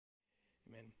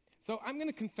So I'm going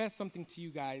to confess something to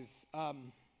you guys.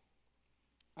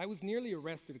 I was nearly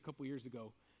arrested a couple years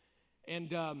ago,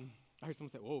 and I heard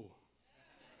someone say, "Whoa."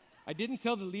 I didn't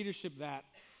tell the leadership that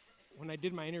when I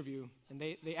did my interview, and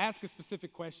they asked a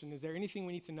specific question: is there anything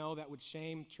we need to know that would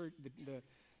shame the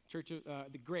Church of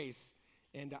the Grace?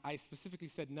 And I specifically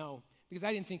said no, because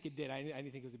I didn't think it did. I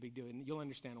didn't think it was a big deal, and you'll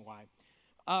understand why.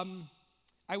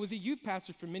 I was a youth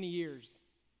pastor for many years,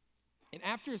 and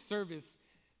after a service,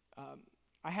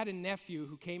 I had a nephew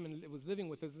who came and was living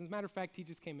with us. As a matter of fact, he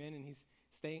just came in and he's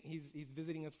staying. He's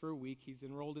visiting us for a week. He's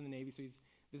enrolled in the Navy, so he's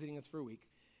visiting us for a week.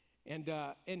 And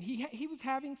he was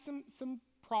having some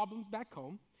problems back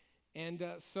home, and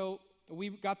so we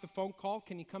got the phone call.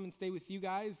 Can he come and stay with you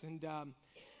guys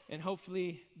and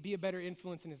hopefully be a better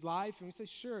influence in his life? And we said,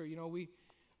 sure. You know,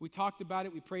 we talked about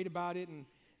it, we prayed about it, and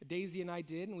Daisy and I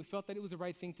did, and we felt that it was the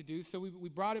right thing to do. So we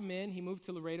brought him in. He moved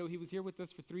to Laredo. He was here with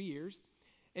us for 3 years.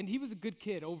 And he was a good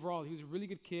kid overall. He was a really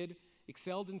good kid,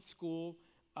 excelled in school,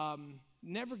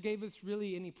 never gave us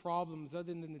really any problems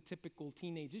other than the typical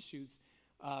teenage issues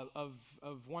of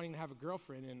wanting to have a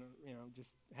girlfriend and, you know,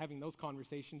 just having those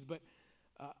conversations. But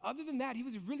other than that, he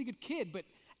was a really good kid. But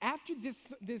after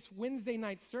this Wednesday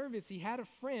night service, he had a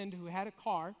friend who had a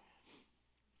car,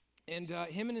 and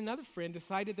him and another friend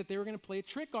decided that they were going to play a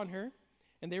trick on her,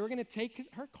 and they were going to take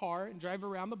her car and drive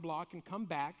around the block and come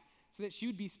back so that she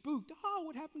would be spooked. Oh,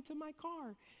 what happened to my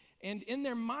car? And in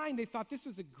their mind, they thought this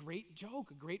was a great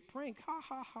joke, a great prank. Ha,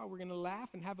 ha, ha, we're going to laugh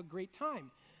and have a great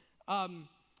time.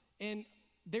 And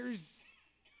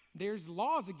there's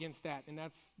laws against that, and I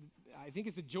think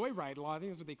it's a joyride law. I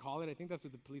think that's what they call it. I think that's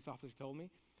what the police officer told me.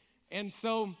 And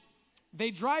so they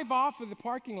drive off of the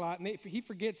parking lot, and he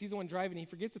forgets, he's the one driving, he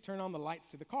forgets to turn on the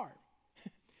lights to the car.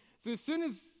 So as soon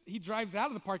as he drives out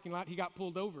of the parking lot, he got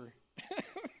pulled over.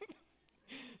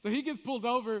 So he gets pulled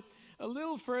over a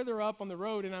little further up on the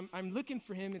road, and I'm looking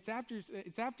for him. It's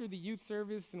after the youth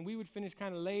service, and we would finish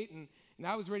kind of late, and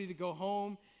I was ready to go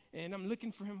home, and I'm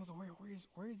looking for him. I was like,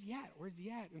 where is he at? Where's he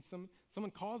at? And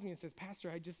someone calls me and says, Pastor,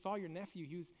 I just saw your nephew.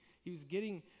 He was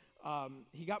getting,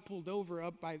 he got pulled over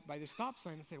up by the stop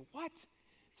sign. I said, what?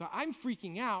 So I'm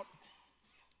freaking out.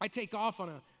 I take off on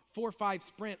a 4-5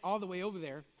 sprint all the way over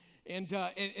there, and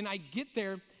I get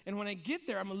there. And when I get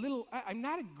there, I'm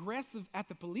not aggressive at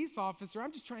the police officer.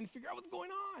 I'm just trying to figure out what's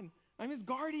going on. I'm his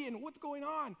guardian. What's going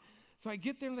on? So I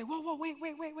get there and I'm like, whoa, wait,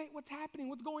 what's happening?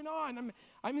 What's going on?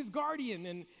 I'm his guardian.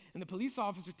 And the police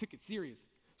officer took it serious.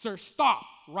 Sir, stop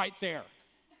right there.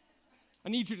 I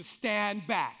need you to stand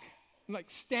back. I'm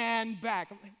like, stand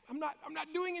back. I'm like, I'm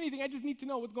not doing anything. I just need to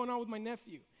know what's going on with my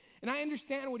nephew. And I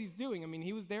understand what he's doing. I mean,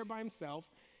 he was there by himself.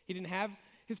 He didn't have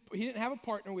a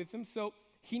partner with him, so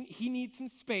he needs some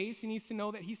space. He needs to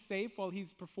know that he's safe while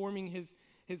he's performing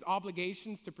his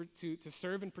obligations to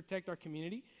serve and protect our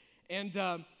community.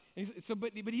 But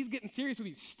he's getting serious with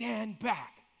me. Stand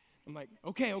back. I'm like,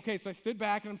 okay. So I stood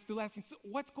back, and I'm still asking, so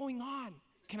what's going on?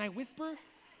 Can I whisper?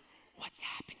 What's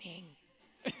happening?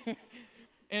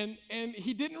 and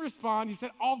he didn't respond. He said,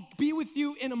 I'll be with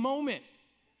you in a moment.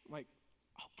 I'm like,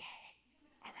 okay.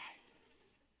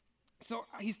 So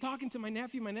he's talking to my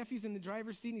nephew. My nephew's in the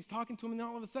driver's seat, and he's talking to him, and then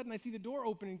all of a sudden I see the door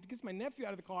open, and he gets my nephew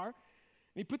out of the car, and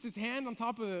he puts his hand on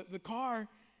top of the car,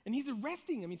 and he's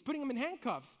arresting him. He's putting him in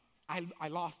handcuffs. I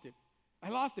lost it. I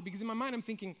lost it because in my mind I'm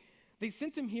thinking, they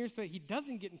sent him here so that he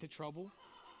doesn't get into trouble.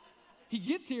 He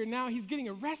gets here, now he's getting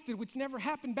arrested, which never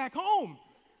happened back home.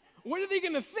 What are they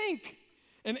going to think?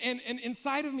 And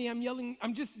inside of me,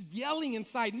 I'm just yelling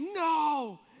inside,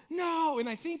 no. And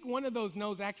I think one of those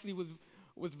no's actually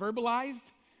was verbalized,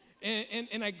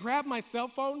 and I grabbed my cell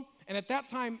phone, and at that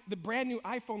time, the brand new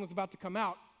iPhone was about to come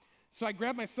out. So I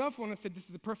grabbed my cell phone and said, this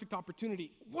is a perfect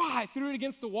opportunity. Why? I threw it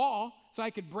against the wall so I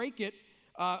could break it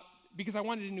because I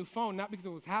wanted a new phone, not because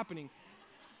it was happening.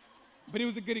 But it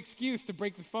was a good excuse to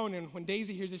break the phone, and when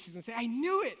Daisy hears it, she's going to say, I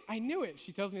knew it.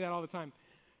 She tells me that all the time.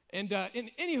 And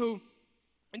anywho,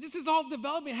 and this is all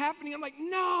developing, happening. I'm like,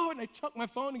 no, and I chucked my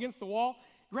phone against the wall.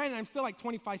 Granted, I'm still like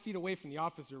 25 feet away from the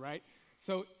officer, right?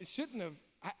 So it shouldn't have,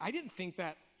 I didn't think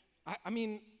that, I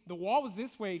mean, the wall was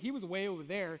this way, he was way over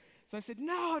there. So I said,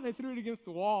 no, and I threw it against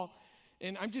the wall.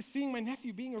 And I'm just seeing my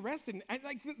nephew being arrested. And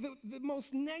the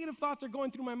most negative thoughts are going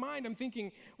through my mind. I'm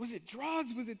thinking, was it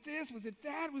drugs? Was it this? Was it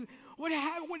that? What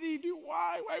happened? What did he do?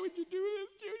 Why? Why would you do this,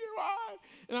 Junior? Why?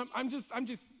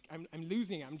 And I'm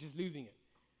losing it. I'm just losing it.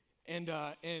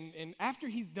 And after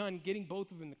he's done getting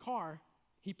both of them in the car,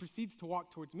 he proceeds to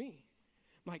walk towards me.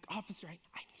 I'm like, officer, I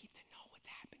need to know what's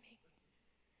happening.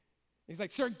 He's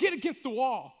like, sir, get against the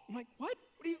wall. I'm like, what?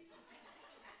 What are you?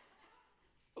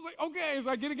 was like, okay. So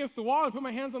I get against the wall and put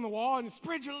my hands on the wall and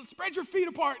spread your feet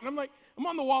apart. And I'm like, I'm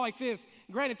on the wall like this.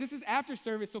 Granted, this is after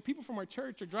service, so people from our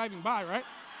church are driving by, right?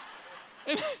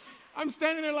 And I'm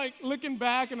standing there like looking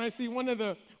back, and I see one of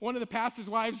the pastor's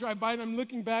wives drive by, and I'm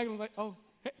looking back, and I'm like, oh,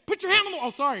 hey, put your hand on the wall.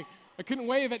 Oh, sorry. I couldn't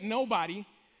wave at nobody.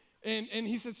 And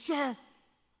he said, sir,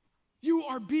 you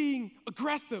are being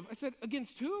aggressive. I said,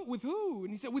 against who? With who?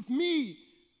 And he said, with me. I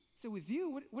said, with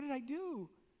you? What did I do?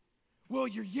 Well,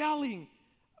 you're yelling.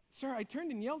 Sir, I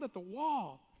turned and yelled at the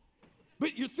wall.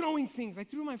 But you're throwing things. I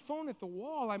threw my phone at the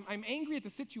wall. I'm angry at the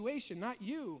situation, not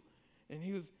you. And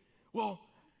he was, well,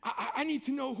 I need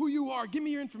to know who you are. Give me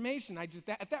your information.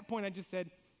 At that point, I just said,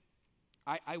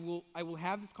 I will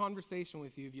have this conversation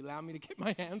with you if you allow me to get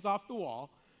my hands off the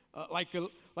wall, like the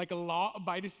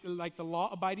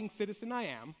law-abiding citizen I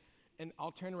am, and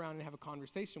I'll turn around and have a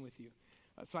conversation with you.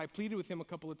 So I pleaded with him a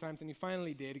couple of times, and he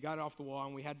finally did. He got off the wall,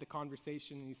 and we had the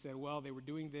conversation, and he said, well, they were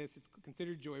doing this. It's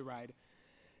considered joyride.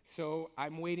 So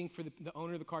I'm waiting for the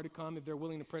owner of the car to come. If they're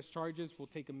willing to press charges, we'll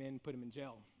take him in, put him in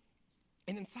jail.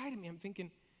 And inside of me, I'm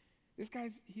thinking, this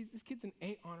kid's an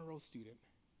A honor roll student.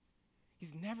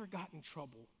 He's never gotten in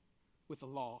trouble with the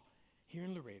law here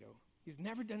in Laredo. He's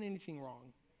never done anything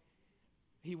wrong.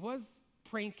 He was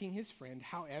pranking his friend.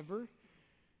 However,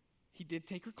 he did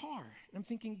take her car. And I'm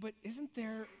thinking, but isn't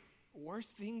there worse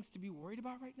things to be worried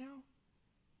about right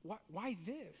now? Why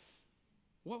this?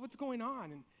 What's going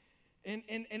on?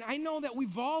 And I know that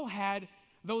we've all had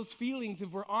those feelings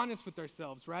if we're honest with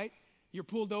ourselves, right? You're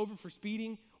pulled over for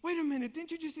speeding. Wait a minute,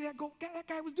 didn't you just see that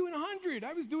guy was doing 100.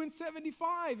 I was doing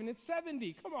 75, and it's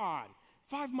 70. Come on.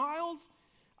 5 miles?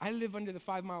 I live under the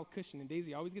 5-mile cushion, and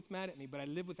Daisy always gets mad at me, but I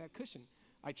live with that cushion.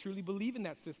 I truly believe in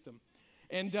that system.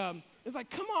 And it's like,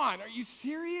 come on, are you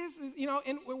serious? You know,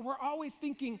 and we're always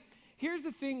thinking, here's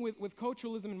the thing with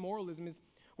culturalism and moralism is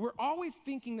we're always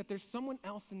thinking that there's someone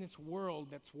else in this world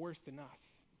that's worse than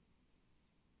us.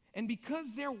 And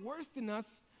because they're worse than us,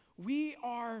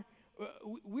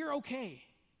 we're okay.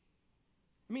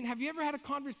 I mean, have you ever had a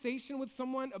conversation with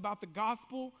someone about the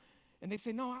gospel and they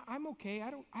say, no, I'm okay. I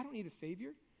don't need a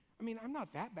savior. I mean, I'm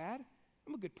not that bad.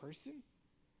 I'm a good person.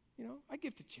 You know, I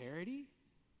give to charity.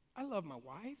 I love my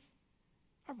wife.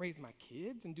 I raise my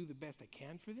kids and do the best I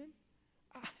can for them.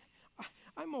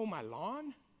 I mow my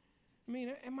lawn. I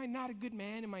mean, am I not a good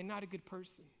man? Am I not a good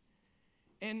person?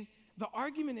 And the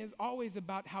argument is always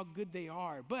about how good they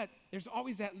are, but there's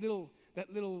always that little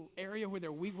area where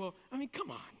they're weak. Well, I mean,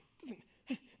 come on.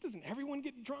 Doesn't everyone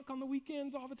get drunk on the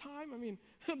weekends all the time? I mean,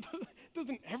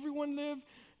 doesn't everyone live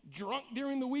drunk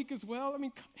during the week as well? I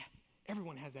mean,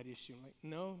 everyone has that issue. Like,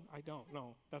 no, I don't.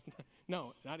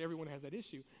 No, not everyone has that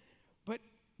issue. But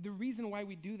the reason why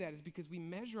we do that is because we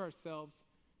measure ourselves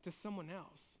to someone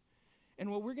else.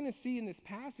 And what we're going to see in this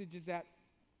passage is that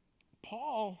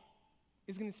Paul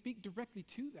is going to speak directly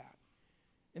to that.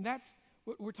 And that's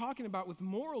what we're talking about with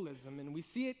moralism. And we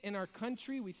see it in our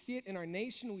country. We see it in our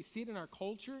nation. We see it in our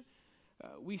culture.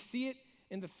 We see it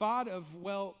in the thought of,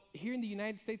 well, here in the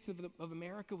United States of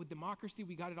America with democracy,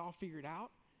 we got it all figured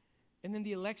out. And then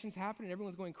the elections happen and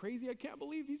everyone's going crazy. I can't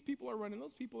believe these people are running.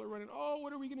 Those people are running. Oh,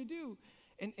 what are we going to do?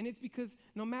 And it's because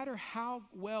no matter how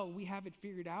well we have it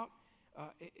figured out,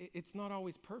 it's not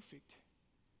always perfect.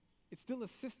 It's still a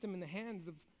system in the hands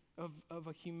of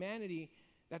a humanity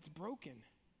that's broken.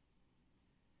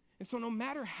 And so no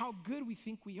matter how good we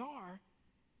think we are,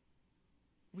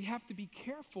 we have to be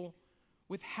careful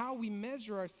with how we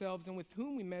measure ourselves and with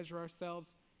whom we measure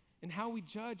ourselves and how we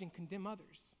judge and condemn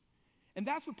others. And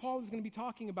that's what Paul is going to be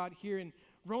talking about here in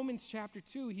Romans chapter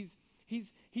 2.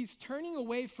 He's turning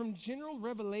away from general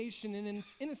revelation, and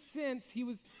in a sense, he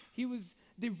was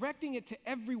directing it to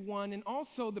everyone, and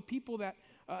also the people that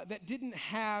didn't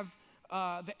have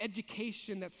the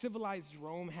education that civilized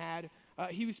Rome had.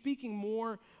 He was speaking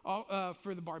more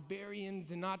for the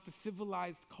barbarians and not the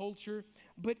civilized culture.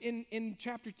 But in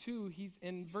chapter 2, he's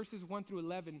in verses 1 through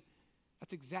 11,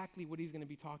 that's exactly what he's going to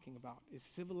be talking about, is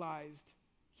civilized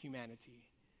humanity.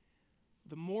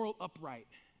 The moral upright,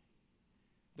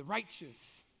 the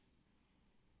righteous,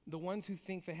 the ones who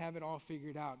think they have it all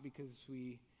figured out because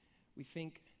we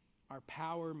think our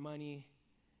power, money,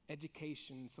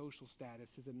 education, social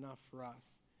status is enough for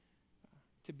us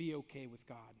to be okay with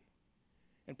God.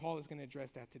 And Paul is going to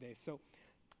address that today. So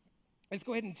let's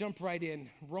go ahead and jump right in.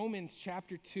 Romans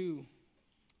chapter 2,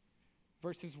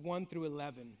 verses 1 through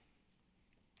 11.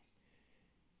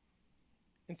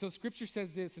 And so Scripture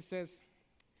says this. It says,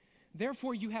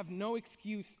 "Therefore you have no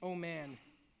excuse, O man,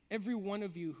 every one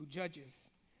of you who judges.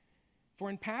 For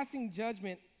in passing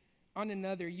judgment on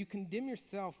another, you condemn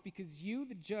yourself, because you,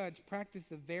 the judge, practice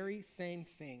the very same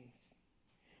things.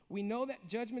 We know that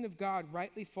judgment of God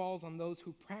rightly falls on those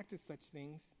who practice such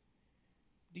things.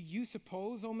 Do you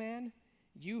suppose, O man,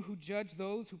 you who judge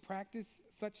those who practice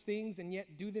such things and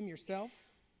yet do them yourself,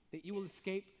 that you will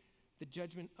escape the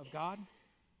judgment of God?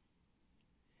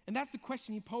 And that's the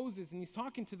question he poses, and he's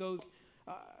talking to those,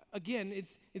 again,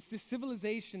 it's this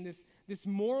civilization, this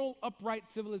moral, upright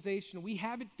civilization. We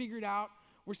have it figured out.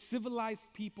 We're civilized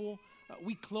people.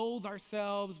 We clothe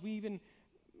ourselves. We even,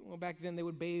 well, back then they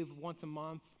would bathe once a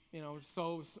month,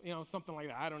 something like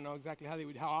that. I don't know exactly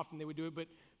how often they would do it, but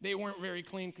they weren't very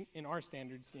clean in our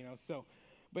standards, so.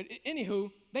 But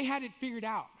anywho, they had it figured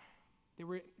out.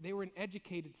 They were an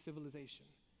educated civilization.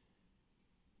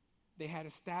 They had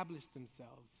established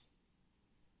themselves.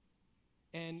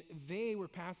 And they were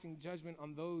passing judgment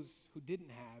on those who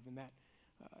didn't have, and that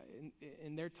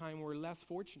in their time were less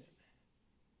fortunate.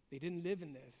 They didn't live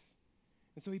in this.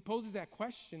 And so he poses that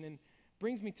question and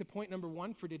brings me to point number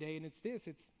 1 for today, and it's this.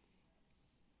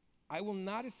 I will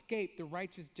not escape the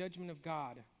righteous judgment of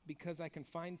God because I can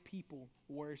find people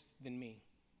worse than me.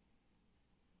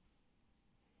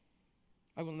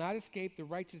 I will not escape the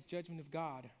righteous judgment of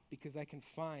God because I can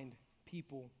find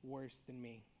people worse than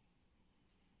me.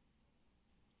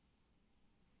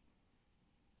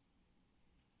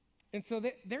 And so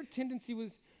their tendency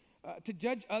was to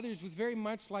judge others was very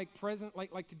much like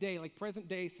today, like present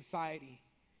day society.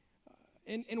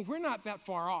 And we're not that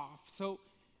far off. So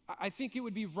I think it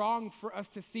would be wrong for us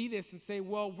to see this and say,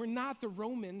 well, we're not the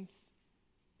Romans,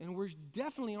 and we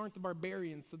definitely aren't the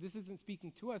barbarians, so this isn't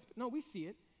speaking to us. But no, we see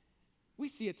it. We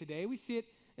see it today. We see it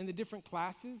in the different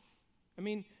classes. I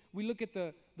mean, we look at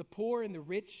the poor and the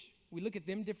rich. We look at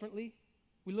them differently.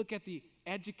 We look at the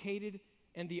educated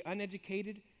and the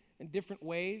uneducated in different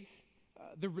ways,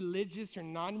 the religious or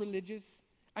non-religious.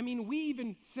 I mean, we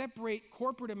even separate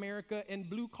corporate America and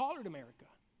blue-collared America.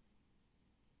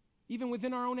 Even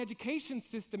within our own education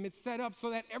system, it's set up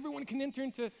so that everyone can enter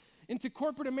into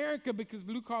corporate America, because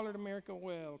blue-collared America,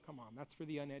 well, come on, that's for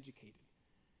the uneducated.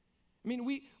 I mean,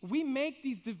 we make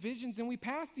these divisions and we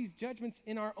pass these judgments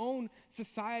in our own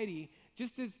society,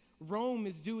 just as Rome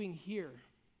is doing here.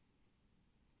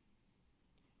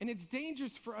 And it's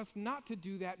dangerous for us not to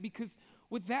do that, because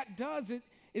what that does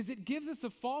is it gives us a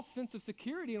false sense of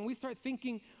security, and we start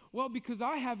thinking, well, because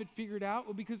I have it figured out,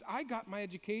 well, because I got my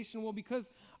education, well, because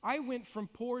I went from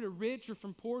poor to rich, or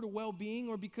from poor to well-being,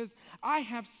 or because I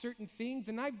have certain things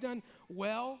and I've done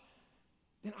well,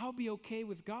 then I'll be okay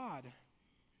with God.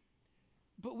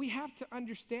 But we have to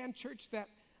understand, church, that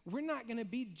we're not going to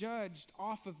be judged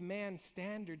off of man's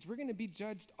standards. We're going to be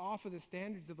judged off of the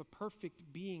standards of a perfect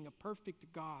being, a perfect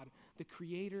God, the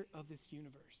creator of this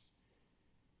universe.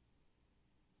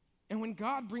 And when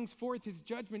God brings forth his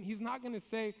judgment, he's not going to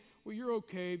say, well, you're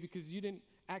okay because you didn't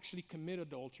actually commit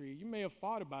adultery. You may have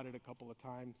thought about it a couple of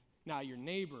times. Now, your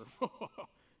neighbor,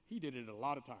 he did it a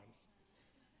lot of times.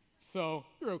 So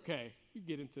you're okay. You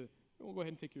get into, we'll go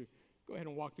ahead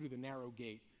and walk through the narrow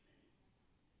gate.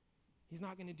 He's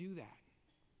not going to do that.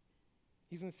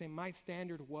 He's going to say, my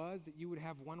standard was that you would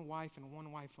have one wife and one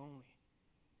wife only.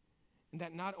 And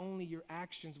that not only your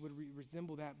actions would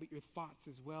resemble that, but your thoughts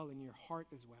as well and your heart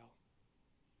as well.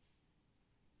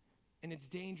 And it's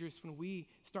dangerous when we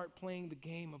start playing the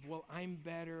game of, well, I'm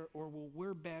better, or well,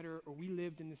 we're better, or we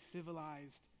lived in this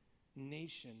civilized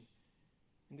nation,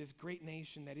 in this great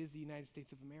nation that is the United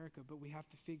States of America. But we have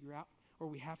to figure out, or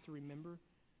we have to remember,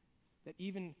 that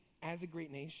even as a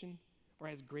great nation, or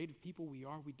as great of people we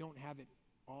are, we don't have it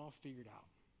all figured out.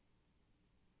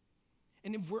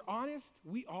 And if we're honest,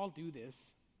 we all do this.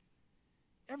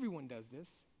 Everyone does this.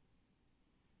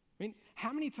 I mean,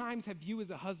 how many times have you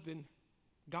as a husband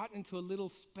gotten into a little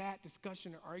spat,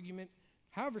 discussion, or argument,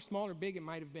 however small or big it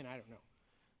might have been? I don't know.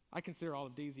 I consider all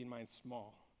of Daisy and mine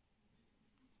small.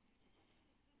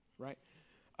 Right?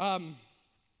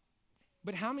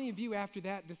 But how many of you, after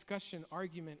that discussion,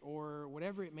 argument, or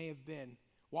whatever it may have been,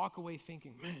 walk away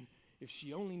thinking, man, if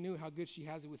she only knew how good she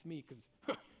has it with me, because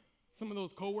some of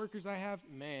those coworkers I have,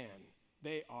 man,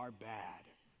 they are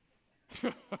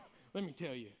bad. Let me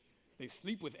tell you, they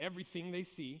sleep with everything they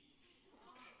see.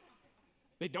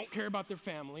 They don't care about their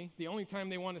family. The only time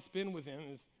they want to spend with them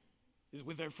is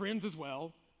with their friends as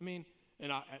well. I mean,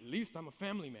 at least I'm a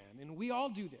family man. And we all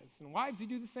do this. And wives, you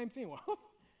do the same thing. Well,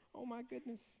 oh my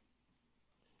goodness.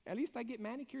 At least I get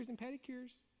manicures and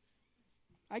pedicures.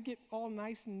 I get all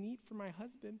nice and neat for my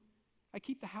husband. I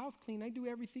keep the house clean. I do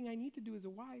everything I need to do as a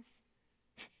wife.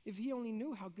 If he only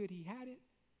knew how good he had it.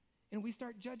 And we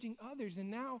start judging others. And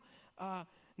now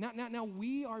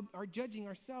we are judging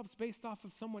ourselves based off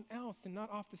of someone else, and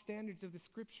not off the standards of the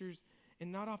scriptures,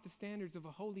 and not off the standards of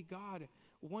a holy God,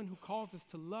 one who calls us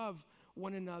to love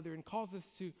one another and calls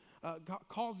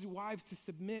calls you wives to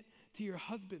submit to your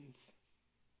husbands.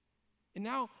 And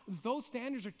now those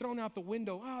standards are thrown out the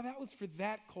window. Oh, that was for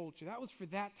that culture. That was for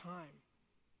that time.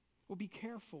 Well, be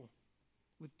careful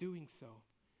with doing so,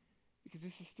 because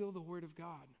this is still the Word of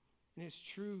God. And it's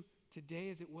true today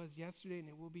as it was yesterday, and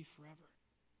it will be forever.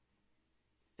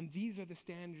 And these are the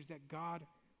standards that God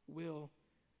will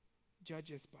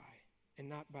judge us by, and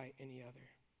not by any other.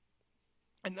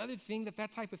 Another thing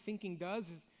that type of thinking does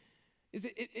is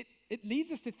it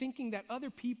leads us to thinking that other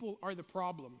people are the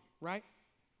problem, right?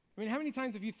 I mean, how many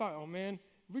times have you thought, oh man,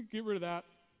 if we could get rid of that,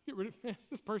 get rid of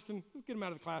this person, let's get him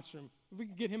out of the classroom. If we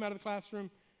could get him out of the classroom,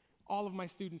 all of my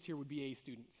students here would be A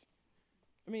students.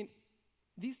 I mean,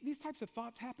 these types of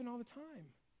thoughts happen all the time.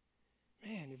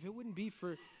 Man, if it wouldn't be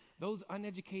for those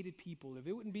uneducated people, if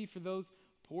it wouldn't be for those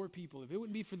poor people, if it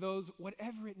wouldn't be for those,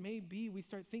 whatever it may be, we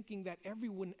start thinking that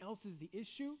everyone else is the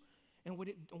issue. And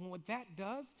what that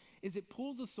does is it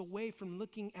pulls us away from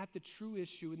looking at the true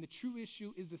issue. And the true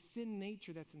issue is the sin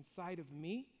nature that's inside of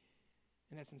me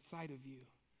and that's inside of you.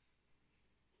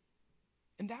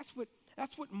 And that's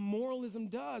what moralism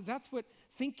does. That's what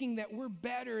thinking that we're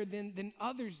better than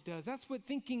others does. That's what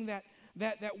thinking that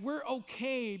we're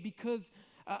okay because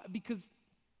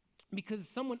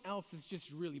someone else is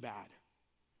just really bad.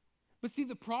 But see,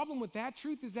 the problem with that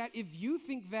truth is that if you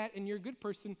think that and you're a good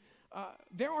person,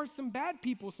 there are some bad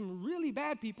people, some really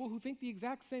bad people who think the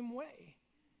exact same way.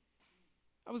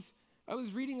 I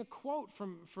was reading a quote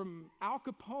from Al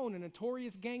Capone, a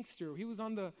notorious gangster. He was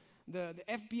on the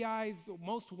FBI's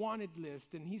most wanted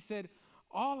list, and he said,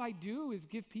 all I do is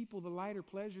give people the lighter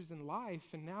pleasures in life,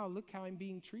 and now look how I'm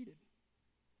being treated.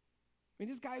 I mean,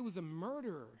 this guy was a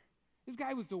murderer. This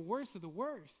guy was the worst of the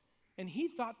worst, and he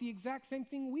thought the exact same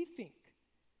thing we think.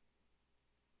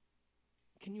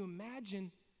 Can you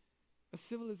imagine a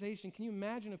civilization? Can you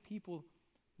imagine a people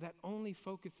that only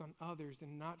focus on others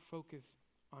and not focus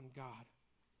on God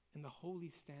and the holy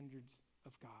standards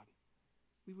of God?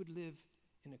 We would live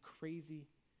in a crazy,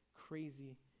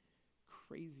 crazy,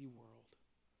 crazy world.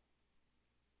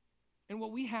 And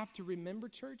what we have to remember,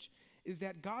 church, is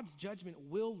that God's judgment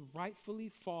will rightfully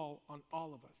fall on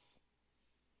all of us.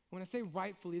 When I say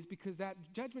rightfully, it's because that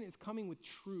judgment is coming with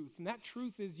truth. And that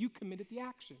truth is you committed the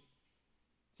action.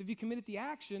 So if you committed the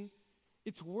action,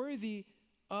 it's worthy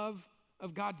of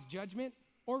God's judgment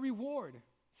or reward.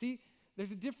 See,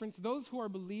 there's a difference. Those who are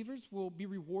believers will be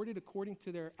rewarded according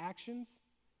to their actions.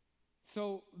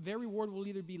 So their reward will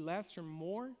either be less or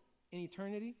more in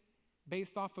eternity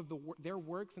based off of their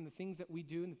works and the things that we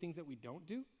do and the things that we don't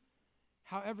do.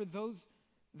 However, those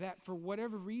that for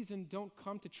whatever reason don't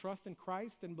come to trust in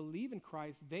Christ and believe in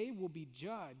Christ, they will be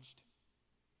judged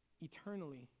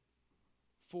eternally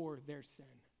for their sin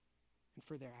and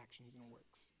for their actions and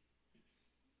works.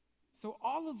 So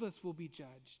all of us will be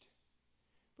judged.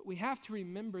 But we have to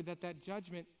remember that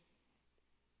judgment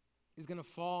is going to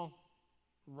fall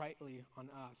rightly on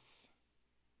us.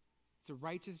 It's a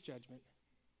righteous judgment,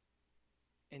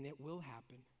 and it will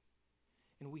happen.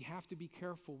 And we have to be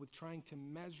careful with trying to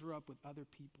measure up with other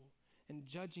people and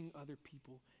judging other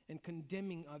people and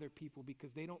condemning other people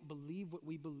because they don't believe what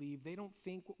we believe. They don't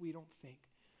think what we don't think.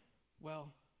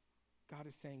 Well, God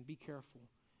is saying, be careful,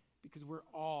 because we're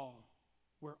all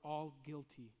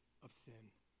guilty of sin.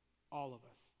 All of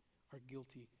us are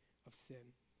guilty of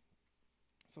sin.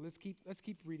 So let's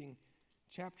keep reading.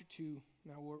 Chapter 2,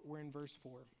 now we're in verse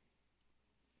 4.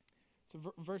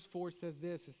 So verse 4 says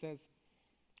this, it says,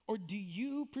 or do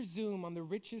you presume on the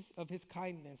riches of his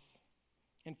kindness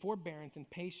and forbearance and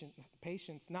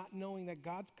patience, not knowing that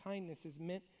God's kindness is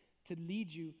meant to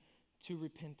lead you to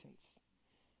repentance?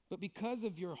 But because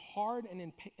of your hard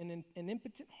and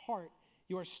impotent heart,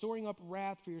 you are storing up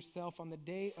wrath for yourself on the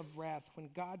day of wrath when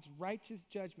God's righteous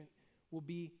judgment will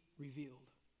be revealed.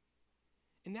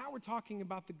 And now we're talking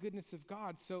about the goodness of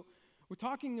God. So we're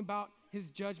talking about his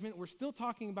judgment. We're still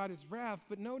talking about his wrath.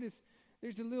 But notice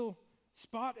there's a little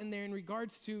spot in there in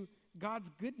regards to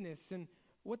God's goodness and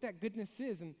what that goodness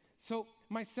is. And so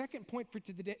my second point for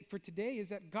today is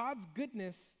that God's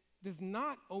goodness does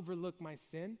not overlook my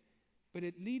sin, but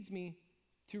it leads me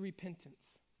to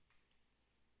repentance.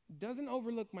 It doesn't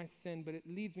overlook my sin, but it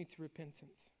leads me to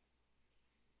repentance.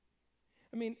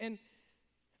 I mean, and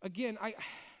again,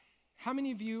 how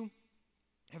many of you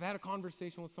have had a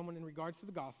conversation with someone in regards to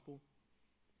the gospel,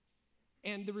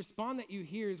 and the response that you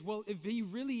hear is, well, if he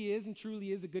really is and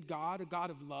truly is a good God, a God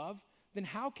of love, then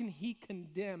how can he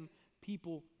condemn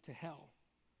people to hell?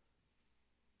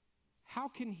 How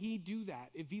can he do that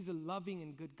if he's a loving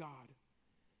and good God?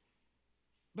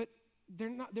 But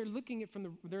they're looking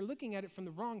at it from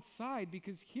the wrong side,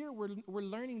 because here we're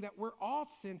learning that we're all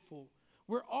sinful.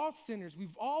 We're all sinners.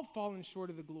 We've all fallen short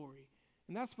of the glory.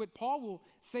 And that's what Paul will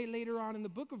say later on in the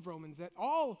book of Romans, that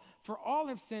all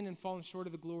have sinned and fallen short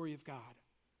of the glory of God.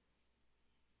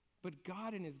 But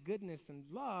God in his goodness and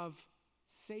love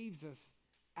saves us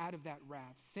out of that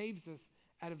wrath, saves us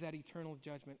out of that eternal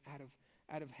judgment,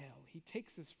 out of hell. He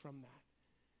takes us from that.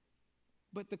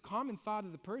 But the common thought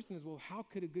of the person is, well, how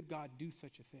could a good God do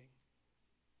such a thing?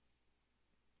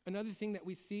 Another thing that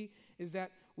we see is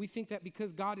that we think that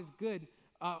because God is good,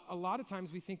 a lot of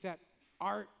times we think that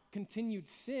our continued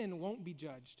sin won't be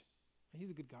judged. He's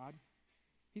a good God.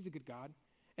 He's a good God.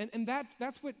 And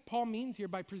that's what Paul means here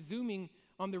by presuming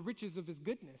on the riches of his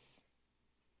goodness.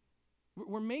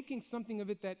 We're making something of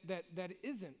it that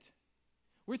isn't.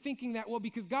 We're thinking that, well,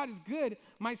 because God is good,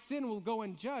 my sin will go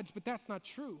unjudged, but that's not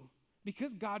true.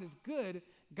 Because God is good,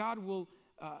 God will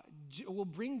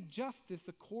bring justice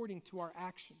according to our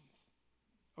actions,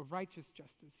 a righteous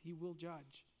justice. He will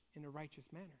judge in a righteous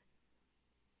manner.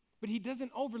 But he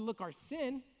doesn't overlook our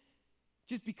sin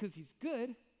just because he's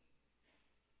good.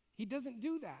 He doesn't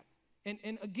do that.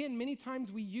 And again, many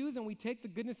times we use and we take the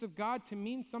goodness of God to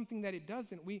mean something that it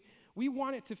doesn't. We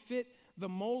want it to fit the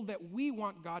mold that we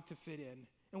want God to fit in.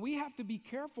 And we have to be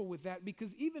careful with that,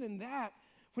 because even in that,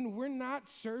 when we're not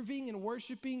serving and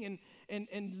worshiping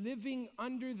and living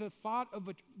under the thought of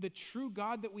the true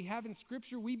God that we have in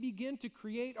Scripture, we begin to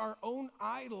create our own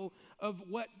idol of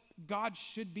what God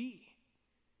should be.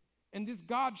 And this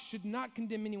God should not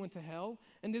condemn anyone to hell.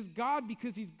 And this God,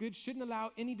 because he's good, shouldn't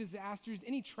allow any disasters,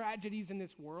 any tragedies in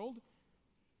this world.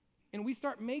 And we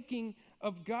start making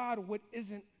of God what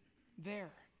isn't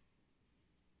there.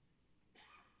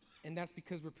 And that's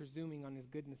because we're presuming on his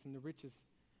goodness and the riches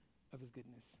of his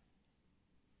goodness.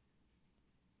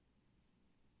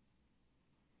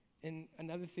 And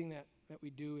another thing that we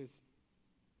do is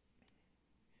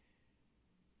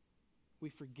we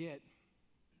forget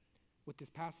what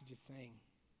this passage is saying.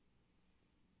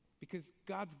 Because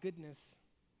God's goodness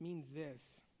means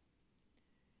this.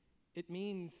 It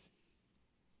means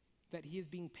that he is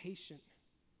being patient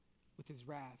with his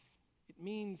wrath. It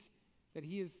means that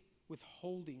he is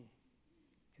withholding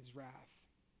his wrath.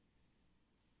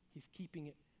 He's keeping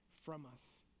it from us.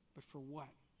 But for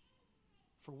what?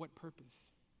 For what purpose?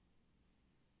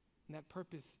 And that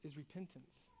purpose is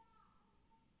repentance.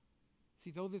 See,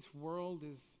 though this world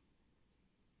is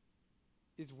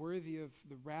worthy of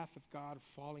the wrath of God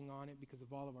falling on it because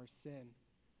of all of our sin,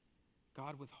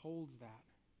 God withholds that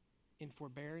in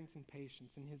forbearance and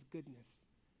patience in his goodness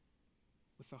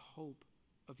with the hope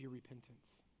of your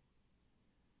repentance.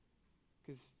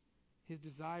 Because his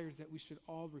desire is that we should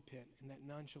all repent and that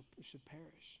none should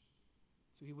perish.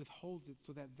 So he withholds it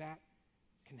so that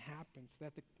can happen, so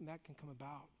that can come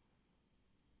about.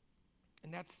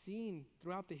 And that's seen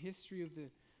throughout the history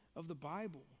of the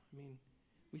Bible. I mean,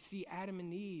 we see Adam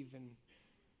and Eve, and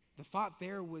the thought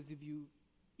there was, if you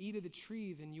eat of the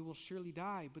tree, then you will surely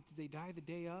die. But did they die the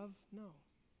day of? No.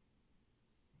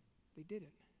 They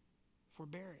didn't.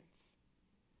 Forbearance.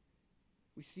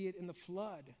 We see it in the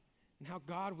flood, and how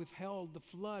God withheld the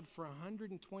flood for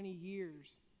 120 years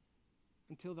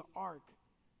until the ark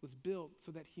was built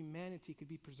so that humanity could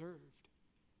be preserved.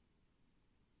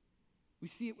 We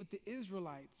see it with the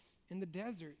Israelites in the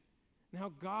desert, and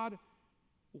how God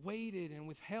waited and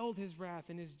withheld his wrath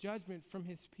and his judgment from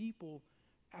his people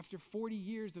after 40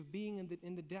 years of being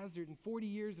in the desert, and 40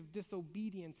 years of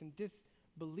disobedience and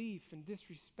disbelief and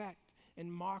disrespect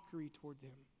and mockery toward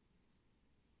him.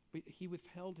 But he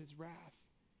withheld his wrath.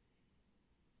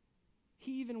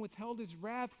 He even withheld his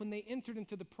wrath when they entered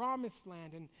into the promised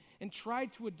land and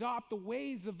tried to adopt the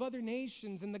ways of other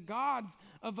nations and the gods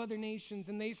of other nations.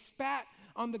 And they spat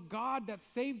on the God that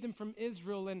saved them from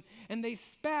Israel. And they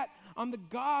spat on the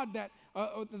God that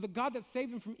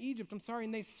saved them from Egypt.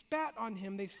 And they spat on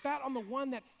him. They spat on the one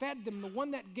that fed them, the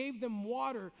one that gave them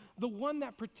water, the one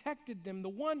that protected them, the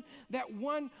one that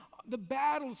won the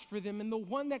battles for them, and the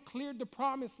one that cleared the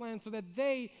promised land so that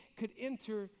they could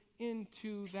enter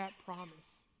into that promise.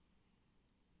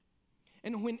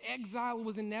 And when exile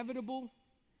was inevitable,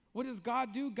 what does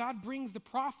God do? God brings the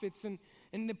prophets, and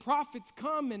the prophets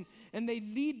come and they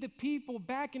lead the people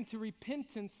back into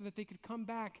repentance so that they could come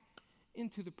back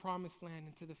into the promised land,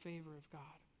 into the favor of God.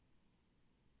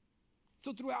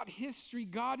 So throughout history,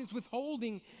 God is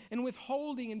withholding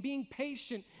and being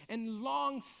patient, and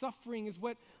long-suffering is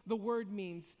what the word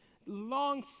means.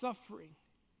 Long-suffering.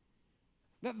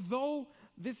 That though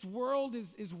this world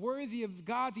is worthy of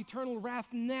God's eternal wrath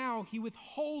now, he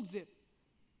withholds it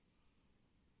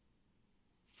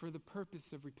for the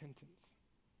purpose of repentance.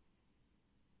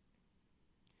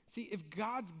 See, if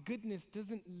God's goodness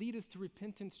doesn't lead us to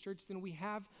repentance, church, then we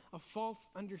have a false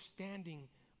understanding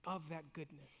of that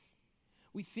goodness.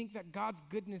 We think that God's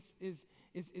goodness is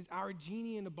our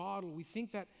genie in a bottle. We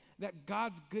think that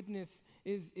God's goodness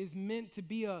is meant to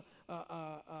be a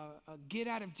get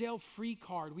out of jail free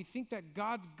card. We think that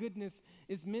God's goodness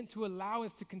is meant to allow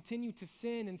us to continue to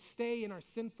sin and stay in our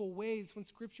sinful ways, when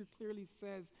Scripture clearly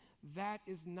says that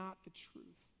is not the truth.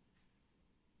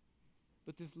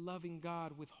 But this loving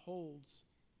God withholds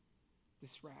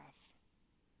this wrath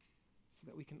so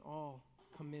that we can all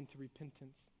come into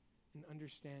repentance and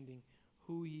understanding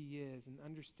who He is and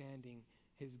understanding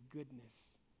His goodness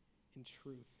and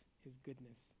truth. His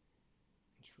goodness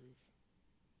and truth.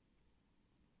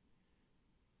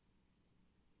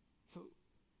 So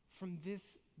from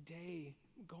this day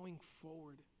going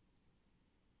forward,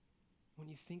 when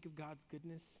you think of God's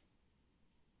goodness,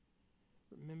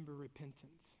 remember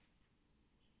repentance.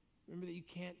 Remember that you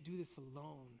can't do this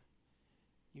alone.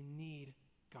 You need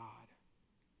God.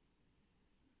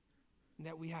 And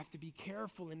that we have to be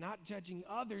careful in not judging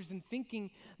others and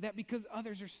thinking that because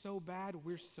others are so bad,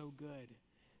 we're so good.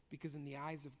 Because in the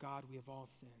eyes of God, we have all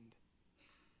sinned.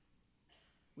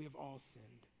 We have all sinned.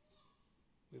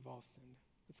 We have all sinned.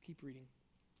 Let's keep reading.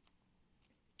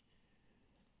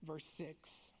 Verse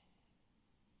 6.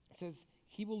 It says,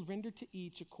 He will render to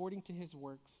each according to his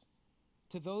works.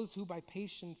 To those who by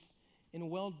patience in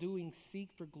well-doing seek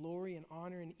for glory and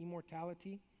honor and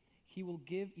immortality, He will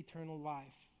give eternal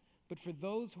life. But for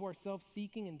those who are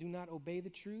self-seeking and do not obey the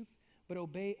truth, but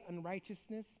obey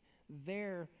unrighteousness,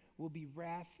 there will be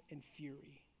wrath and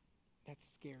fury. That's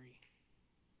scary.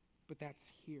 But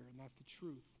that's here, and that's the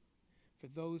truth. For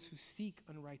those who seek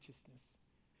unrighteousness,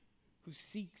 who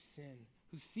seek sin,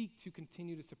 who seek to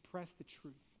continue to suppress the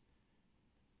truth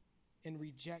and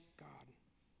reject God,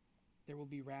 there will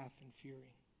be wrath and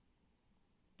fury.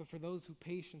 But for those who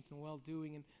patience and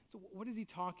well-doing, and so what is he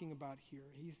talking about here?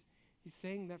 He's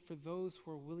saying that for those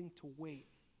who are willing to wait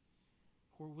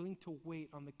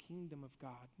on the kingdom of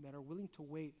God, that are willing to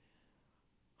wait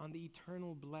on the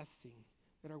eternal blessing,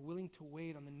 that are willing to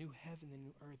wait on the new heaven and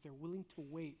new earth, they're willing to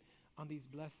wait on these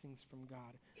blessings from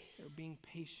God. They're being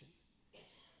patient.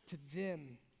 To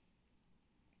them,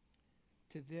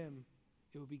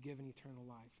 it will be given eternal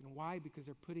life. And why? Because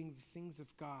they're putting the things of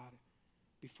God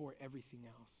before everything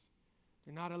else.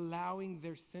 They're not allowing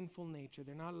their sinful nature.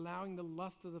 They're not allowing the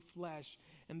lust of the flesh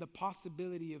and the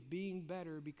possibility of being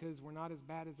better because we're not as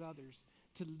bad as others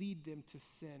to lead them to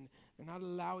sin. They're not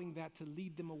allowing that to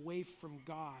lead them away from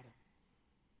God.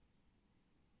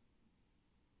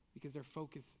 Because their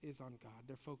focus is on God.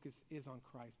 Their focus is on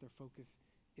Christ. Their focus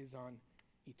is on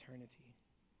eternity.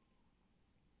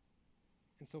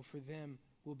 And so for them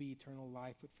will be eternal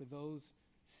life. But for those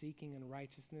seeking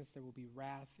unrighteousness, there will be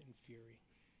wrath and fury.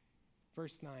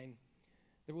 Verse 9,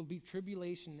 there will be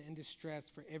tribulation and distress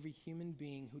for every human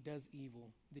being who does evil,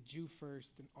 the Jew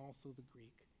first and also the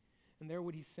Greek. And there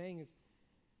what he's saying is,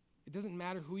 it doesn't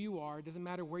matter who you are. It doesn't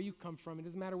matter where you come from. It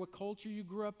doesn't matter what culture you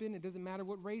grew up in. It doesn't matter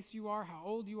what race you are, how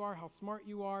old you are, how smart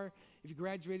you are. If you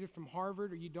graduated from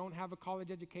Harvard or you don't have a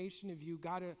college education, if you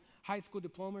got a high school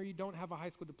diploma or you don't have a high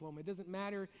school diploma. It doesn't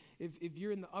matter if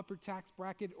you're in the upper tax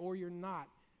bracket or you're not.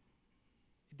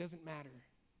 It doesn't matter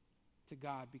to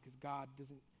God because God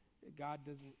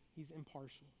doesn't, He's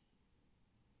impartial.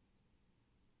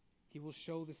 He will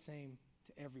show the same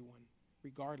to everyone,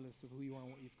 regardless of who you are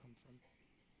and what you've come from.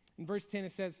 In verse 10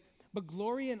 it says, but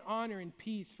glory and honor and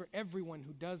peace for everyone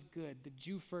who does good, the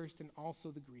Jew first and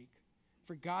also the Greek.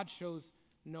 For God shows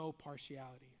no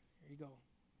partiality. There you go.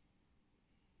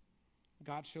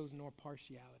 God shows no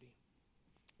partiality.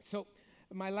 So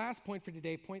my last point for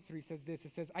today, point 3, says this.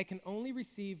 It says, I can only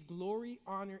receive glory,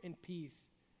 honor, and peace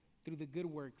through the good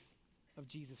works of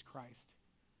Jesus Christ.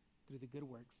 Through the good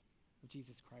works of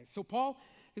Jesus Christ. So Paul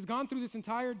has gone through this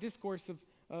entire discourse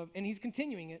and he's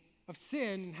continuing it, of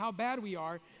sin and how bad we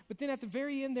are. But then at the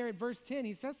very end there at verse 10,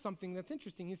 he says something that's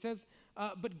interesting. He says,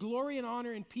 but glory and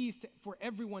honor and peace for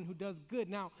everyone who does good.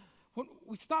 Now, when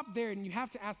we stop there and you have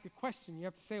to ask a question. You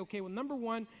have to say, okay, well, number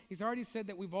one, he's already said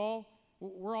that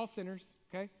we're all sinners,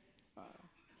 okay?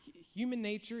 Human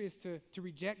nature is to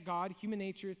reject God. Human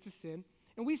nature is to sin.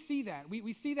 And we see that.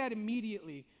 We see that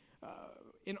immediately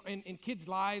in kids'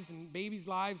 lives and babies'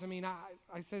 lives. I mean,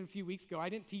 I said a few weeks ago, I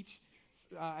didn't teach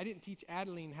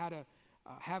Adeline how to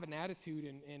have an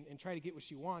attitude and try to get what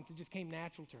she wants. It just came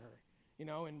natural to her, you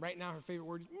know. And right now her favorite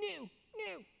word is new,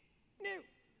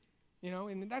 you know.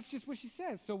 And that's just what she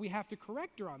says. So we have to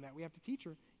correct her on that. We have to teach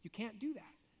her, you can't do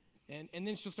that. And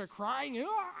then she'll start crying,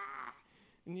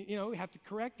 and you know, we have to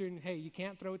correct her. And hey, you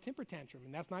can't throw a temper tantrum,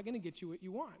 and that's not going to get you what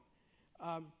you want.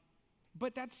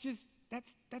 But that's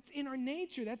in our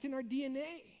nature. That's in our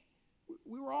DNA.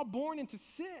 We were all born into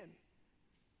sin.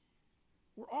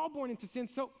 We're all born into sin.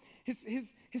 So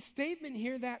his statement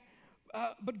here that,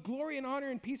 but glory and honor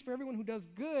and peace for everyone who does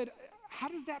good, how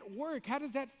does that work? How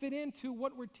does that fit into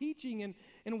what we're teaching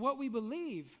and what we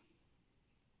believe?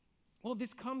 Well,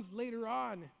 this comes later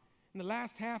on in the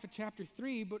last half of chapter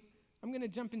 3, but I'm going to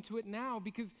jump into it now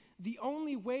because the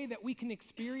only way that we can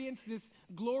experience this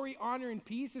glory, honor, and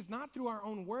peace is not through our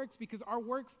own works, because our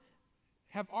works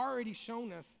have already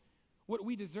shown us what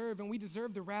we deserve, and we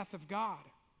deserve the wrath of God.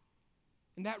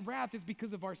 And that wrath is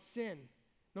because of our sin.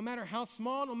 No matter how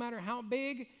small, no matter how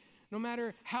big, no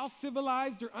matter how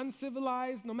civilized or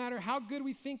uncivilized, no matter how good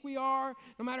we think we are,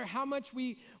 no matter how much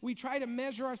we try to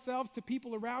measure ourselves to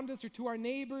people around us or to our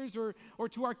neighbors or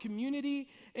to our community,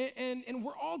 and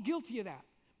we're all guilty of that.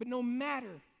 But no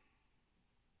matter,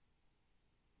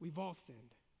 we've all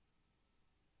sinned.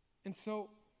 And so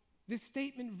this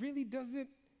statement really doesn't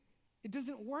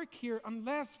work here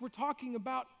unless we're talking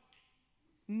about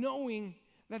knowing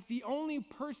that the only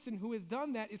person who has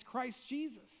done that is Christ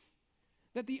Jesus.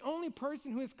 That the only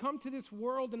person who has come to this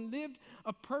world and lived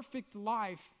a perfect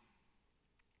life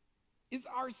is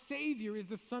our Savior, is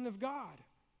the Son of God.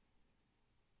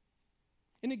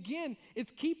 And again,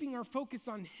 it's keeping our focus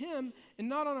on Him and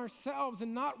not on ourselves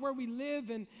and not where we live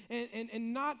and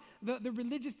not the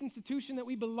religious institution that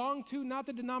we belong to, not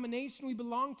the denomination we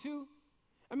belong to.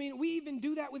 I mean, we even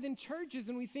do that within churches,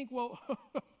 and we think, well,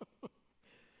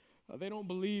 they don't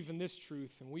believe in this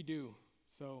truth, and we do.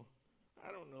 So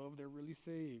I don't know if they're really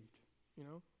saved,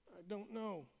 I don't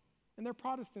know. And they're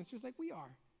Protestants just like we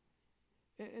are.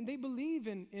 And they believe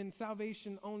in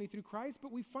salvation only through Christ,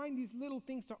 but we find these little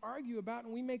things to argue about,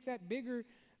 and we make that bigger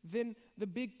than the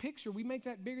big picture. We make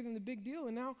that bigger than the big deal,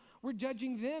 and now we're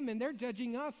judging them, and they're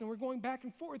judging us, and we're going back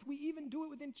and forth. We even do it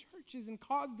within churches and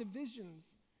cause divisions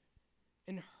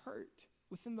and hurt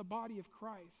within the body of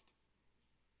Christ.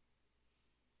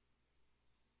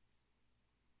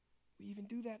 We even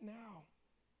do that now.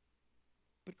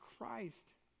 But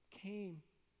Christ came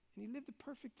and He lived a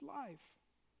perfect life.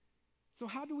 So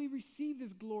how do we receive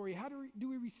this glory? How do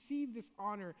we receive this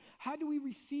honor? How do we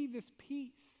receive this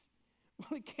peace?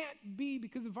 Well, it can't be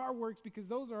because of our works, because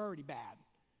those are already bad.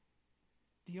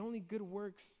 The only good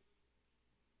works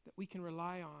that we can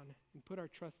rely on and put our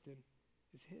trust in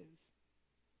is His.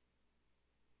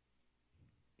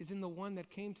 Is in the one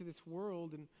that came to this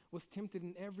world and was tempted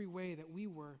in every way that we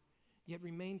were, yet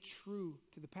remained true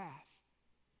to the path,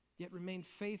 yet remained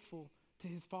faithful to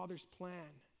His Father's plan.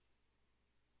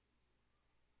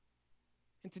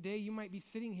 And today you might be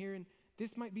sitting here and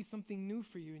this might be something new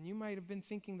for you, and you might have been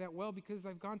thinking that, well, because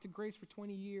I've gone to Grace for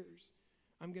 20 years,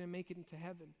 I'm going to make it into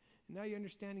heaven. And now you're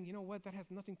understanding, you know what, that has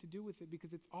nothing to do with it,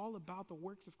 because it's all about the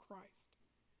works of Christ.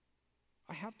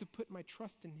 I have to put my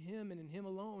trust in Him and in Him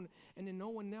alone and in no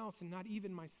one else, and not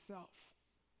even myself.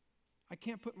 I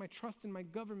can't put my trust in my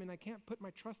government. I can't put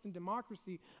my trust in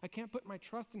democracy. I can't put my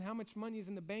trust in how much money is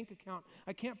in the bank account.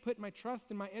 I can't put my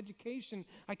trust in my education.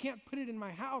 I can't put it in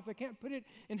my house. I can't put it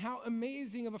in how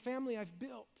amazing of a family I've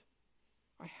built.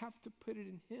 I have to put it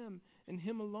in Him and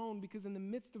Him alone, because in the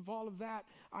midst of all of that,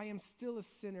 I am still a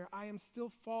sinner. I am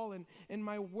still fallen, and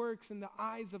my works in the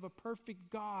eyes of a perfect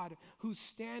God whose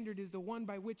standard is the one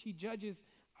by which He judges,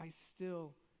 I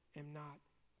still am not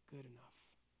good enough.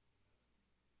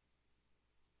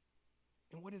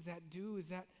 And what does that do is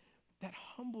that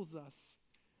humbles us,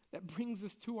 that brings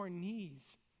us to our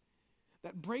knees,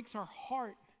 that breaks our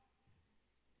heart.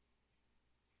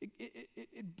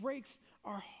 It breaks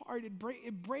our heart,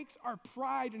 it breaks our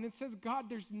pride, and it says, God,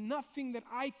 there's nothing that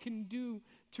I can do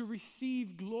to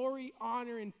receive glory,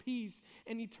 honor, and peace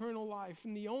and eternal life.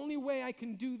 And the only way I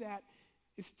can do that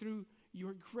is through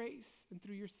your grace and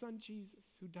through your Son, Jesus,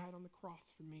 who died on the cross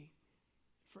for me,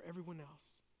 for everyone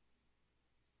else.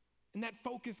 And that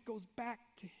focus goes back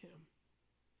to Him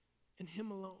and Him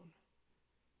alone.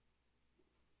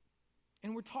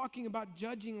 And we're talking about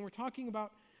judging, and we're talking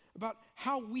about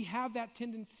how we have that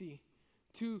tendency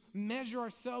to measure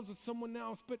ourselves with someone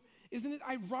else. But isn't it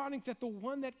ironic that the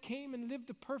one that came and lived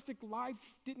a perfect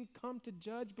life didn't come to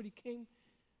judge, but He came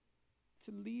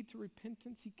to lead to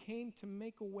repentance? He came to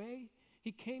make a way.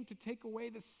 He came to take away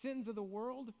the sins of the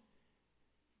world.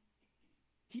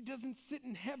 He doesn't sit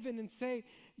in heaven and say,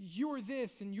 you're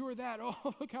this and you're that.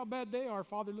 Oh, look how bad they are,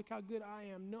 Father. Look how good I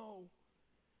am. No.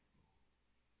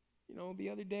 The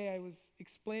other day I was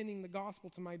explaining the gospel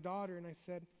to my daughter, and I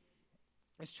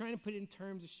was trying to put it in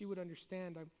terms that she would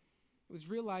understand. I was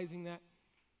realizing that,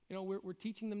 we're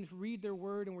teaching them to read their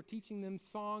word, and we're teaching them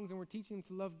songs, and we're teaching them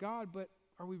to love God, but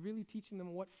are we really teaching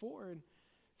them what for? And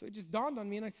So it just dawned on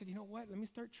me, and I said, you know what? Let me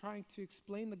start trying to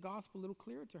explain the gospel a little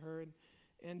clearer to her.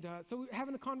 And so we were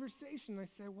having a conversation, and I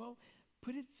said, well,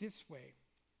 put it this way.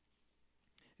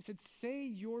 I said, say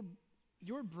your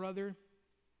brother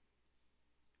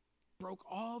broke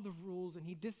all the rules, and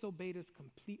he disobeyed us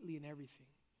completely in everything,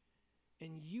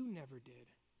 and you never did,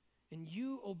 and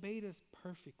you obeyed us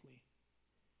perfectly.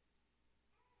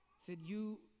 I said,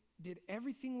 you did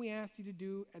everything we asked you to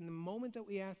do, and the moment that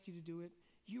we asked you to do it,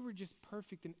 you were just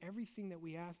perfect in everything that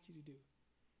we asked you to do.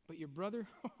 But your brother,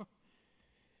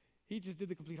 he just did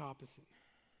the complete opposite.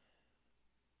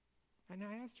 And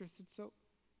I asked her, I said, so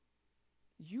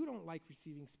you don't like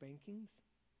receiving spankings?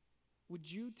 Would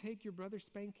you take your brother's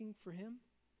spanking for him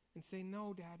and say,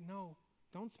 no, Dad, no,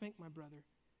 don't spank my brother.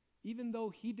 Even though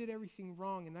he did everything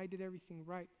wrong and I did everything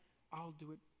right, I'll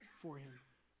do it for him.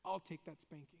 I'll take that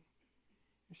spanking.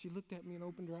 And she looked at me and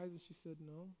opened her eyes and she said,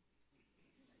 no.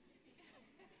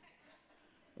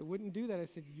 I wouldn't do that. I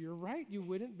said, you're right, you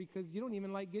wouldn't, because you don't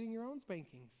even like getting your own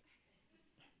spankings.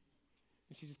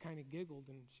 And she just kind of giggled,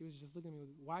 and she was just looking at me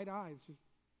with wide eyes, just,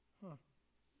 huh.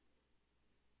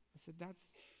 I said, that's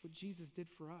what Jesus did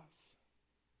for us.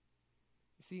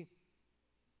 You see,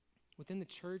 within the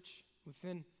church,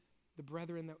 within the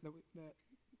brethren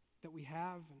that we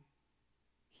have, and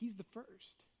he's the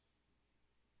first.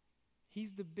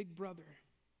 He's the big brother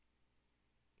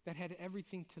that had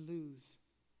everything to lose.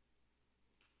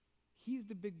 He's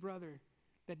the big brother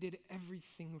that did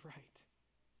everything right.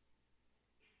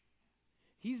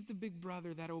 He's the big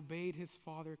brother that obeyed his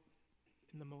father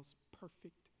in the most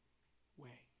perfect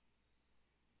way.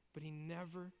 But he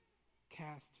never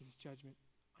cast his judgment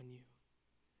on you.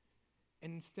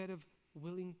 And instead of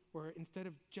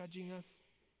judging us,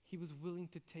 he was willing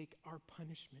to take our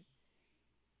punishment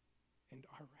and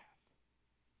our wrath.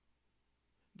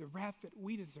 The wrath that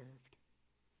we deserved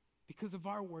because of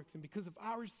our works and because of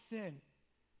our sin.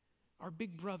 Our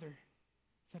big brother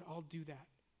said, I'll do that.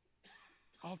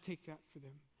 I'll take that for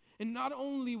them. And not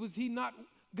only was he not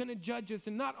going to judge us,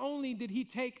 and not only did he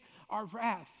take our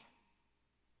wrath,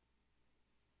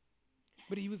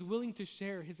 but he was willing to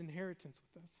share his inheritance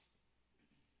with us.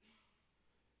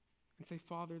 And say,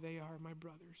 Father, they are my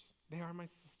brothers. They are my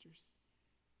sisters.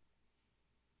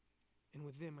 And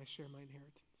with them I share my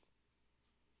inheritance.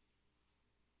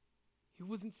 He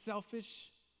wasn't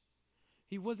selfish.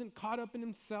 He wasn't caught up in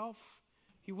himself.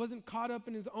 He wasn't caught up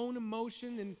in his own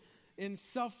emotion and in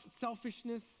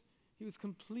selfishness. He was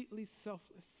completely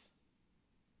selfless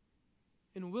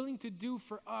and willing to do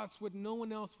for us what no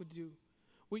one else would do,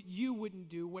 what you wouldn't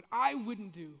do, what I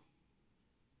wouldn't do,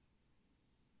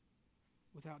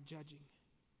 without judging.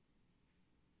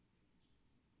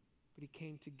 But he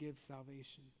came to give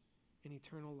salvation and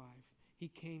eternal life. He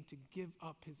came to give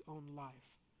up his own life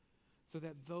so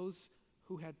that those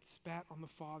who had spat on the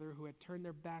Father, who had turned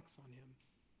their backs on him,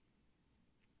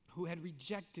 who had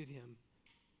rejected him,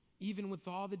 even with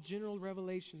all the general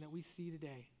revelation that we see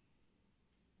today,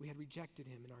 we had rejected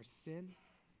him in our sin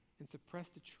and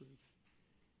suppressed the truth.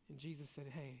 And Jesus said,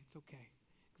 hey, it's okay,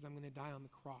 because I'm going to die on the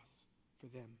cross for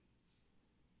them.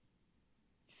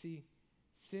 You see,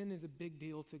 sin is a big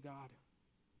deal to God.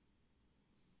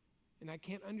 And I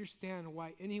can't understand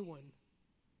why anyone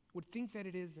would think that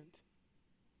it isn't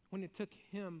when it took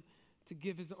him to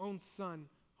give his own son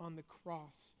on the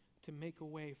cross to make a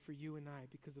way for you and I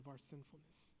because of our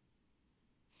sinfulness.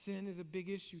 Sin is a big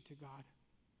issue to God.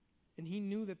 And he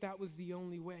knew that that was the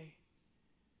only way.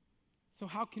 So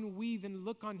how can we then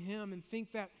look on him and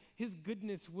think that his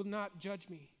goodness will not judge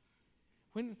me?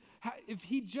 If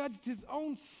he judged his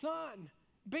own son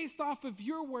based off of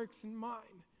your works and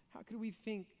mine, how could we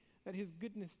think that his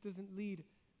goodness doesn't lead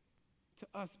to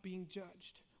us being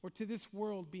judged or to this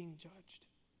world being judged?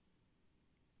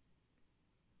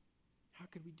 How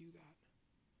could we do that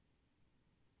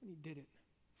when he did it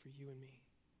for you and me?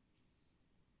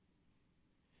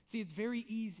 See, it's very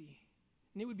easy,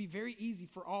 and it would be very easy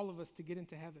for all of us to get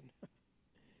into heaven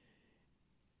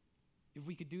if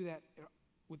we could do that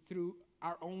through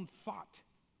our own thought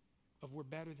of we're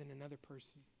better than another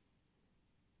person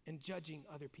and judging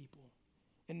other people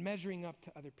and measuring up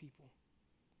to other people.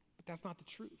 But that's not the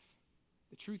truth.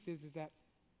 The truth is that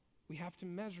we have to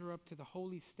measure up to the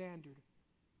holy standard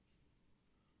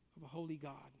of a holy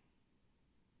God.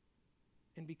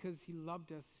 And because he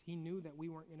loved us, he knew that we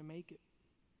weren't going to make it.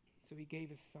 So he gave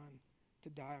his son to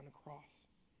die on a cross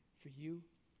for you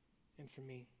and for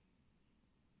me,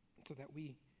 so that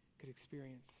we could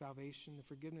experience salvation, the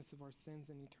forgiveness of our sins,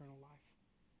 and eternal life.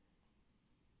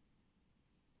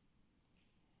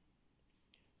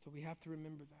 So we have to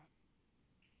remember that.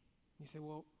 You say,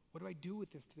 well, What do I do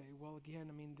with this today? Well,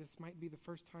 again, this might be the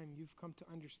first time you've come to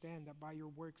understand that by your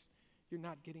works, you're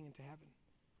not getting into heaven.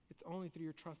 It's only through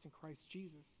your trust in Christ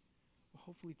Jesus. Well,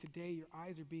 hopefully today your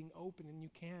eyes are being opened and you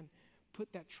can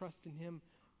put that trust in him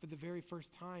for the very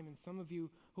first time. And some of you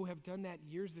who have done that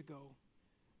years ago,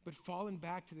 but fallen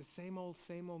back to the same old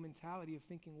mentality of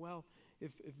thinking, well,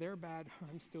 if they're bad,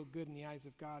 I'm still good in the eyes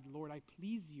of God. Lord, I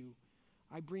please you.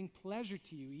 I bring pleasure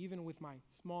to you, even with my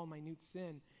small, minute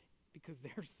sin, because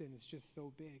their sin is just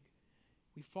so big.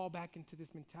 We fall back into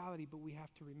this mentality, but we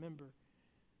have to remember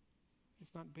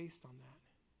it's not based on that.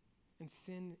 And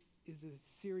sin is a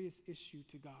serious issue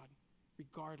to God,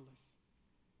 regardless.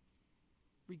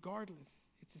 Regardless,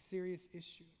 it's a serious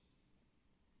issue.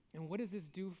 And what does this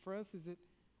do for us?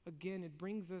 It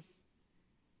brings us,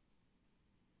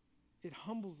 it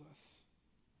humbles us.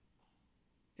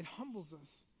 It humbles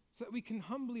us so that we can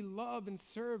humbly love and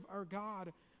serve our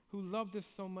God who loved us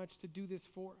so much to do this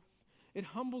for us. It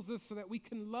humbles us so that we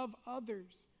can love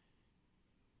others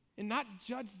and not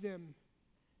judge them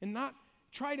and not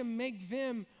try to make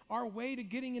them our way to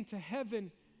getting into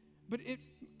heaven, but it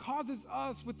causes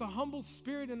us with a humble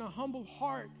spirit and a humble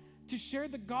heart to share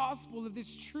the gospel of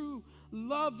this true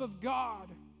love of God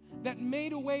that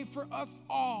made a way for us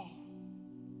all.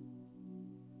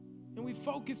 And we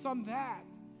focus on that.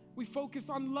 We focus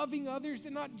on loving others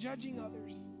and not judging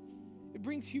others. It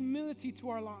brings humility to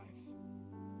our lives.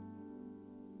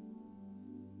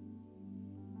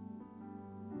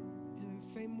 And in the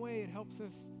same way, it helps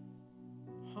us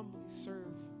humbly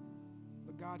serve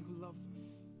the God who loves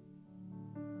us.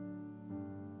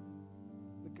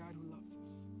 The God who loves us.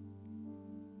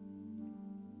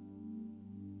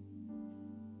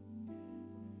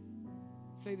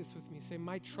 Say this with me. Say,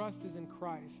 my trust is in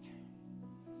Christ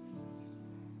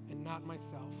and not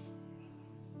myself.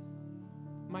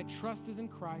 My trust is in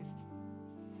Christ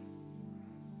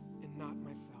and not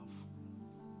myself.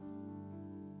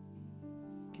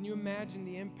 Can you imagine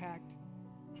the impact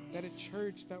that a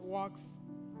church that walks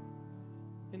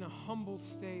in a humble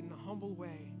state, in a humble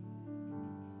way,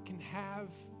 can have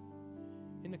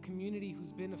in a community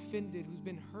who's been offended, who's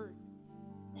been hurt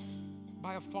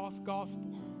by a false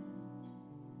gospel?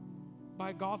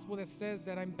 By a gospel that says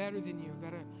that I'm better than you,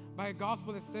 by a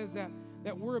gospel that says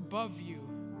that we're above you,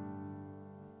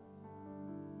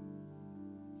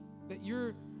 that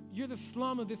you're the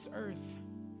slum of this earth.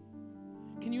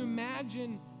 Can you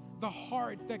imagine the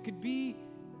hearts that could be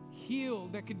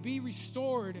healed, that could be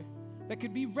restored, that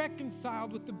could be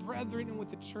reconciled with the brethren and with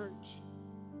the church?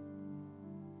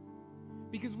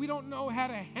 Because we don't know how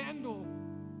to handle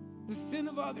the sin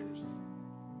of others.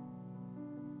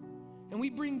 And we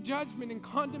bring judgment and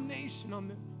condemnation on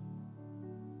them.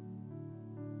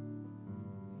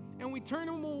 And we turn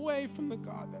them away from the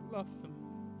God that loves them.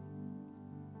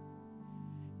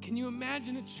 Can you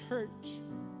imagine a church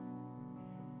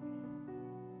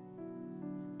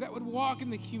that would walk in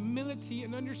the humility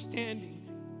and understanding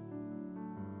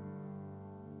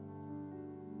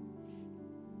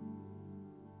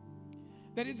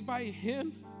that it's by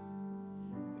Him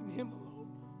and Him alone?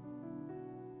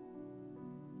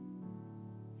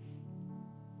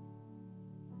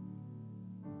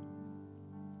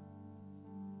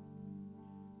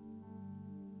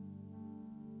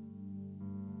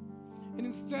 And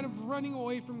instead of running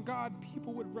away from God,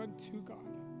 people would run to God.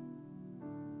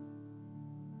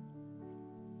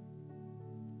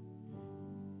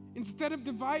 Instead of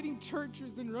dividing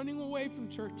churches and running away from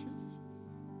churches,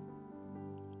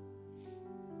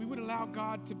 we would allow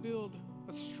God to build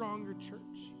a stronger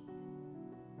church,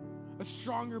 a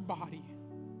stronger body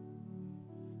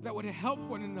that would help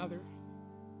one another,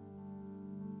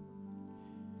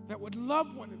 that would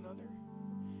love one another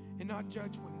and not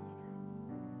judge one another.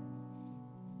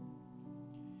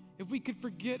 If we could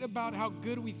forget about how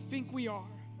good we think we are,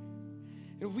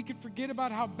 and if we could forget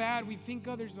about how bad we think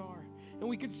others are, and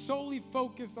we could solely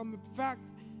focus on the fact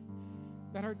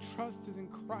that our trust is in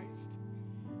Christ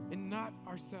and not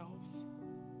ourselves,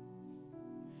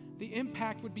 the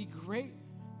impact would be great.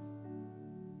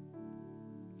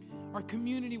 Our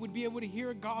community would be able to hear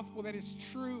a gospel that is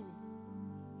true,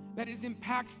 that is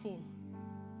impactful,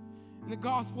 and a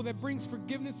gospel that brings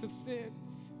forgiveness of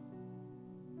sins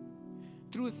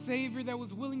through a Savior that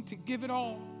was willing to give it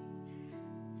all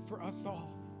for us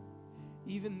all,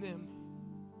 even them.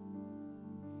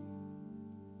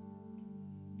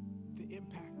 The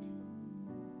impact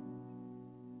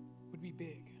would be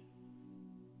big.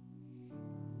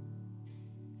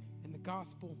 And the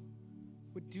gospel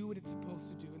would do what it's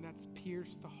supposed to do, and that's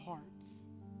pierce the hearts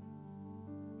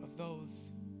of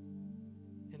those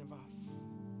and of us.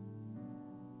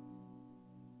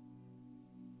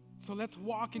 So let's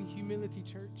walk in humility,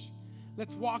 church.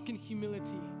 Let's walk in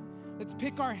humility. Let's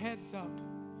pick our heads up.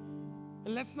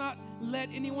 And let's not let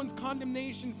anyone's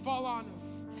condemnation fall on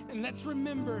us. And let's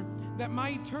remember that my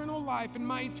eternal life and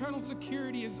my eternal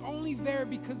security is only there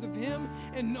because of Him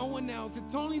and no one else.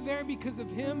 It's only there because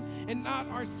of Him and not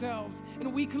ourselves.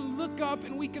 And we can look up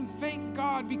and we can thank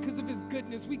God because of His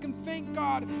goodness. We can thank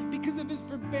God because of His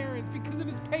forbearance, because of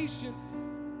His patience.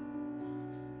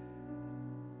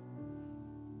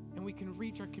 And we can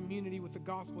reach our community with a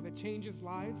gospel that changes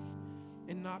lives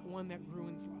and not one that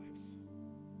ruins lives.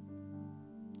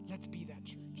 Let's be that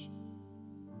church.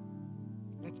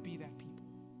 Let's be that people.